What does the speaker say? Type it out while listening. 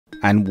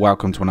and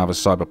welcome to another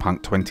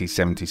Cyberpunk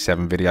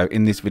 2077 video.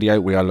 In this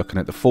video we are looking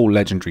at the full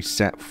legendary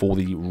set for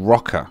the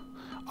Rocker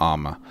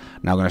armor.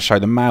 Now I'm going to show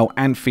the male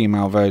and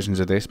female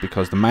versions of this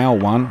because the male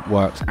one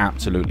works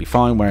absolutely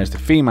fine, whereas the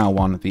female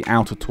one, the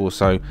outer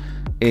torso,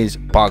 is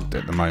bugged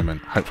at the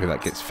moment. Hopefully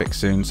that gets fixed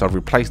soon, so I've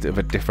replaced it with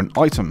a different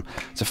item.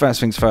 So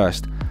first things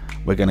first,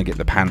 we're going to get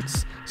the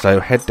pants. So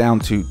head down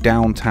to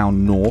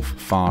Downtown North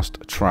fast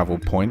travel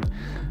point.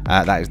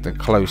 That is the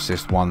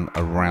closest one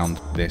around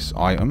this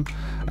item.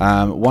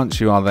 Once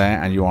you are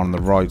there and you're on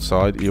the right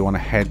side, you want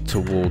to head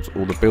towards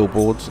all the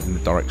billboards in the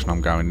direction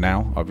I'm going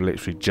now. I've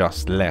literally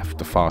just left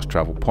the fast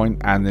travel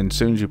point, and then as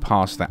soon as you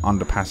pass that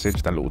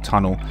underpassage, that little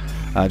tunnel,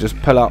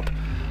 just pull up,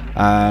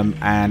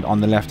 and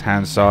on the left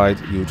hand side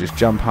you'll just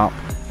jump up,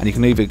 and you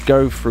can either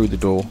go through the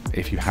door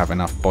if you have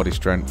enough body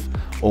strength,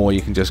 or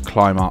you can just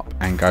climb up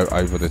and go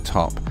over the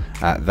top.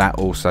 That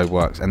also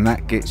works, and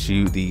that gets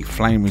you the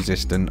flame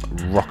resistant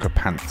rocker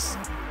pants.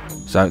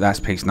 So that's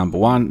piece number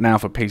one. Now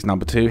for piece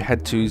number two,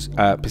 head to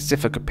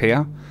Pacifica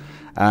Pier,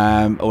 or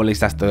at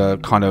least that's the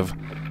kind of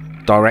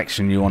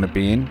direction you want to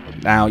be in.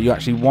 Now you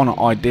actually want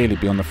to ideally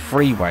be on the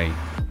freeway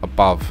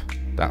above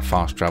that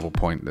fast travel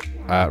point,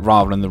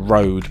 rather than the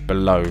road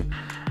below.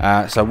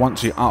 So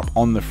once you're up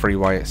on the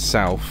freeway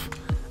itself,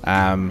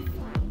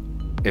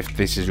 if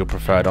this is your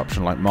preferred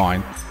option like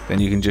mine,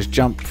 then you can just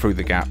jump through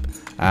the gap,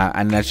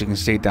 and as you can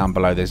see down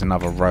below there's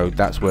another road.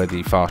 That's where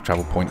the fast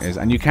travel point is,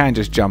 and you can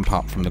just jump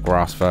up from the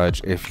grass verge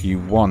if you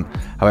want.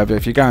 However,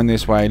 if you're going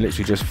this way,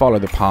 literally just follow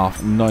the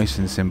path, nice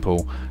and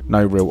simple,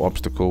 no real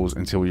obstacles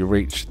until you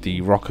reach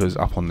the rockers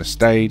up on the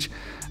stage,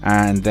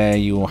 and there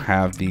you will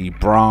have the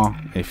bra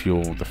if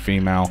you're the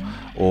female,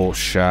 or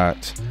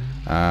shirt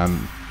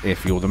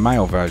if you're the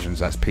male versions.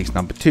 That's piece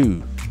number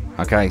two.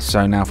 Okay,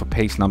 so now for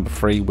piece number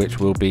three, which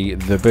will be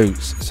the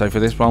boots. So for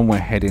this one we're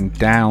heading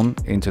down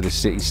into the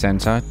city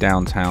centre,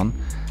 downtown,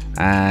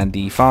 and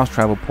the fast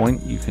travel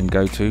point you can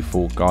go to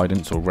for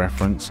guidance or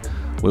reference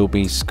will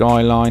be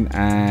Skyline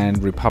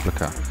and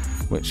Republica,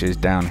 which is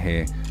down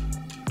here,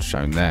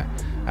 shown there.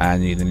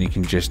 And then you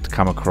can just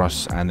come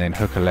across and then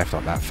hook a left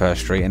up that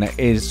first street, and it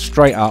is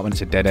straight up and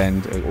it's a dead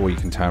end, or you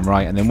can turn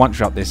right, and then once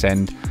you're up this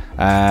end,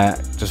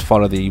 just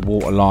follow the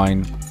water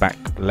line back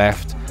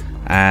left,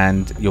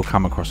 and you'll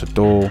come across a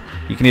door.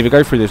 You can either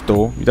go through this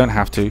door, you don't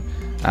have to,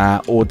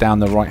 or down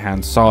the right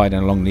hand side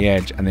and along the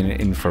edge, and then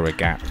in through a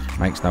gap.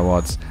 Makes no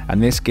odds.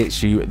 And this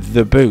gets you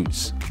the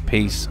boots,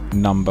 piece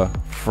number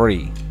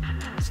three.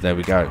 So there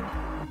we go.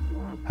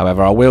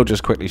 However, I will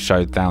just quickly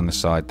show down the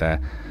side there,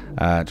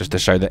 just to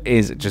show that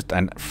is just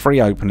a free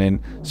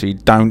opening, so you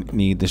don't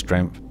need the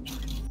strength.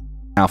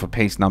 Now for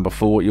piece number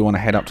four, you want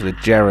to head up to the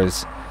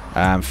Jerez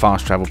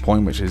fast travel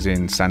point, which is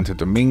in Santo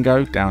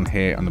Domingo, down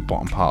here on the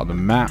bottom part of the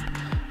map,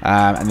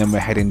 and then we're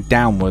heading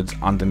downwards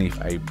underneath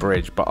a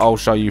bridge, but I'll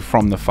show you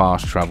from the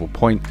fast travel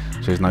point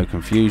so there's no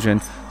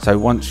confusion. So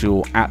once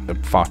you're at the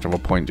fast travel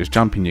point, just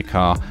jump in your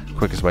car.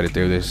 Quickest way to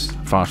do this,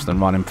 faster than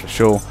running for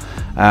sure.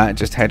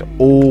 Just head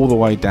all the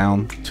way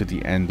down to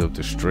the end of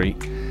the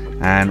street,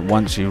 and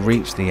once you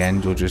reach the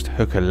end you'll just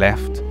hook a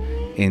left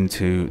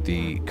into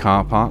the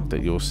car park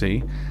that you'll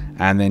see,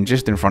 and then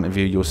just in front of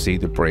you you'll see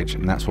the bridge,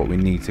 and that's what we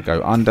need to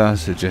go under.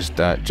 So just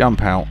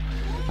jump out,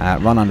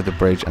 run under the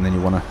bridge, and then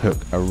you want to hook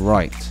a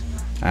right,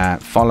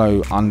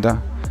 follow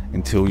under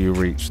until you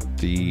reach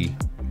the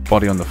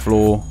body on the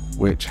floor,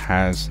 which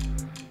has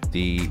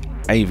the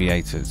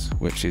Aviators,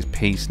 which is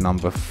piece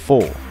number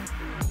four.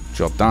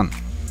 Job done.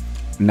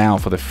 Now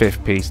for the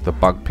fifth piece, the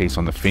bug piece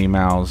on the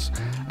females,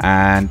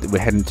 and we're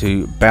heading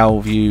to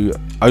Bellevue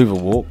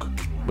Overwalk,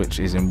 which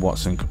is in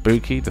Watson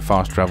Kabuki, the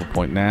fast travel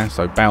point there.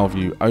 So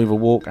Bellevue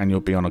Overwalk, and you'll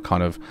be on a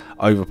kind of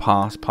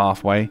overpass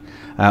pathway.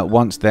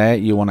 Once there,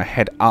 you want to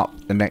head up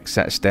the next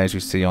set of stairs you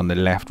see on the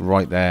left,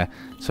 right there.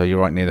 So you're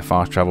right near the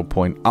fast travel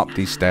point, up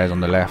these stairs on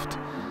the left,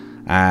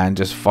 and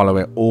just follow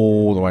it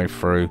all the way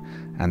through,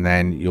 and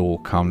then you'll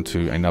come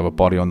to another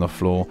body on the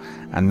floor,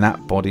 and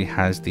that body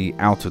has the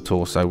outer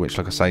torso, which,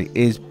 like I say,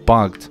 is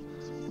bugged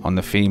on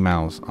the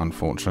females,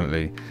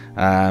 unfortunately.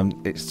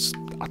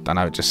 I don't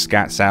know, it just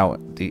scats out,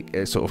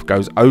 it sort of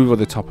goes over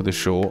the top of the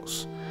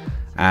shorts,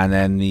 and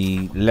then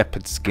the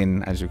leopard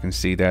skin, as you can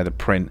see there, the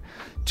print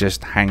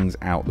just hangs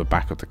out the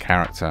back of the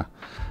character.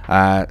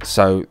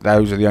 So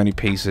those are the only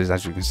pieces,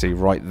 as you can see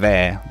right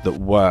there, that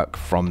work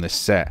from this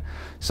set.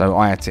 So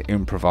I had to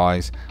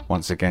improvise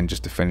once again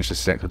just to finish the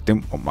set. I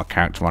didn't want my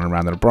character running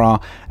around in a bra,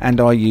 and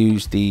I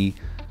used the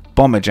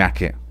bomber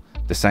jacket,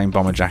 the same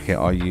bomber jacket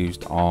I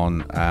used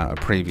on a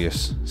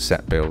previous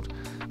set build,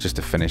 just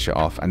to finish it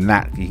off. And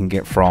that you can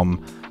get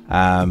from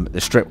the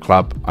strip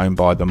club owned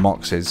by the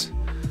Moxes,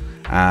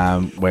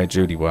 where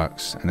Judy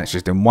works, and it's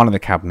just in one of the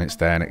cabinets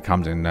there, and it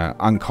comes in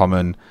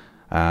uncommon,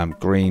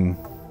 green,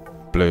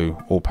 blue,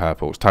 or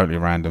purple. It's totally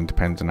random,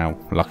 depends on how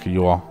lucky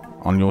you are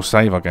on your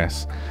save, I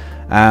guess.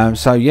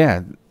 So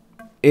yeah,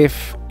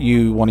 if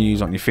you want to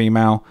use on your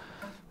female,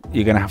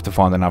 you're going to have to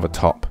find another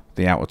top,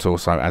 the outer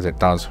torso, as it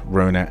does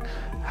ruin it.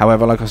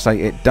 However, like I say,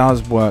 it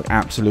does work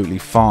absolutely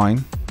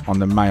fine on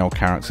the male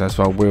character,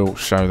 so I will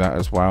show that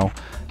as well.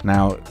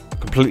 Now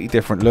completely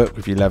different look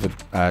with your leather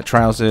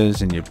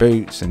trousers and your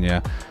boots and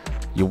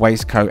your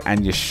waistcoat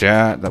and your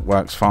shirt. That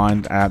works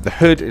fine. The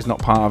hood is not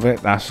part of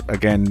it. That's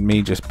again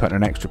me just putting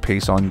an extra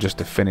piece on just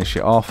to finish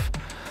it off.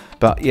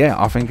 But yeah,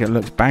 I think it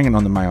looks banging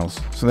on the males.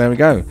 So there we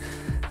go.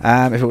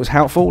 If it was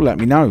helpful, let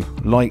me know.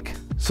 Like,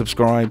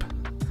 subscribe,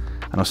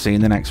 and I'll see you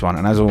in the next one.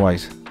 And as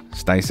always,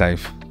 stay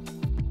safe.